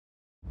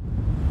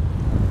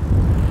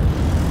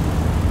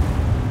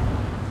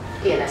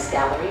Next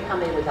gallery, how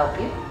many would help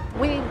you?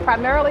 We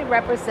primarily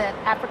represent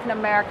African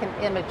American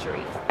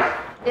imagery,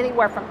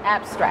 anywhere from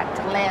abstract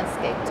to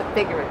landscape to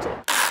figurative.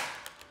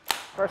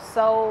 For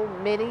so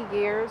many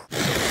years,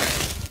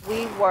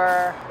 we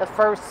were the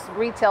first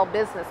retail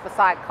business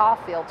beside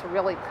Caulfield to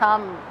really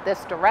come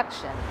this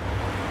direction.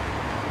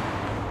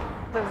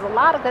 There's a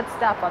lot of good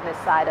stuff on this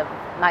side of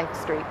 9th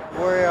Street.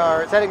 We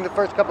are setting the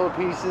first couple of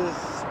pieces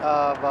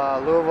of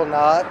Louisville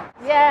Knot.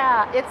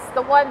 Yeah, it's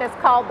the one that's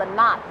called the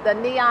Knot, the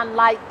neon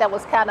light that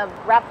was kind of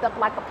wrapped up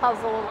like a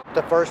puzzle.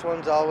 The first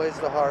one's always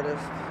the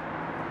hardest.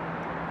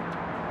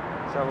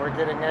 So we're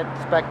getting it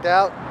spec'd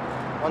out.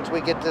 Once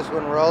we get this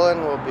one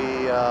rolling, we'll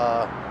be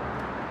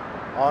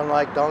on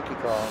like Donkey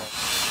Kong.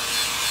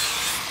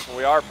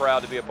 We are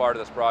proud to be a part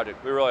of this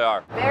project. We really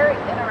are. Very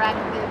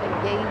interactive,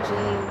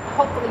 engaging,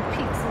 hopefully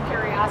pique some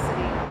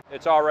curiosity.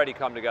 It's already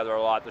come together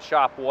a lot. The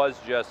shop was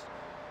just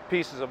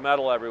pieces of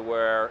metal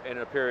everywhere in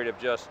a period of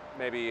just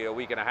maybe a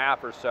week and a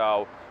half or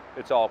so.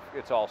 It's all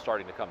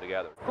starting to come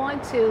together. It's going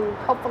to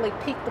hopefully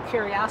pique the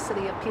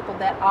curiosity of people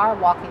that are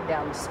walking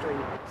down the street,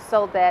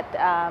 so that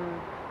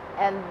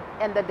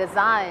and the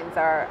designs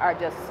are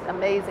just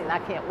amazing. I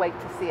can't wait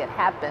to see it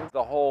happen.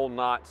 The whole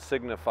knot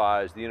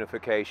signifies the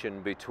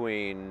unification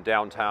between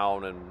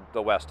downtown and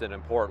the West End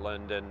and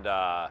Portland, and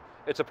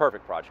it's a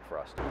perfect project for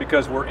us.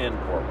 Because we're in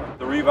Portland.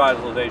 The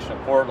revitalization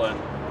of Portland,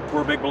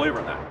 we're a big believer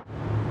in that.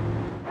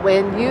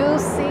 When you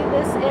see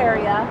this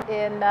area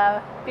in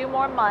a few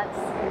more months,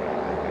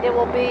 it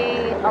will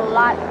be a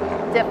lot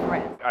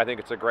different. I think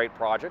it's a great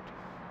project.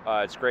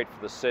 It's great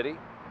for the city.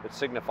 It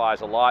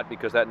signifies a lot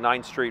because that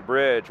 9th Street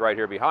Bridge right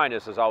here behind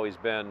us has always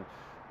been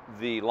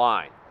the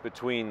line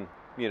between,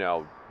 you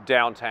know,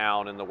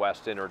 downtown and the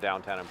West End or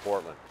downtown in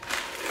Portland.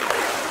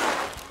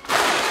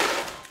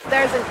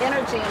 There's an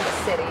energy in the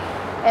city,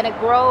 and it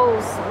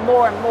grows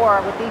more and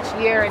more with each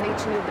year and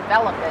each new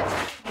development.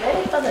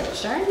 Ready for the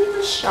journey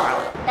with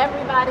Charlotte?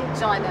 Everybody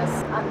join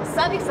us on the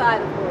sunny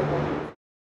side of Louisville.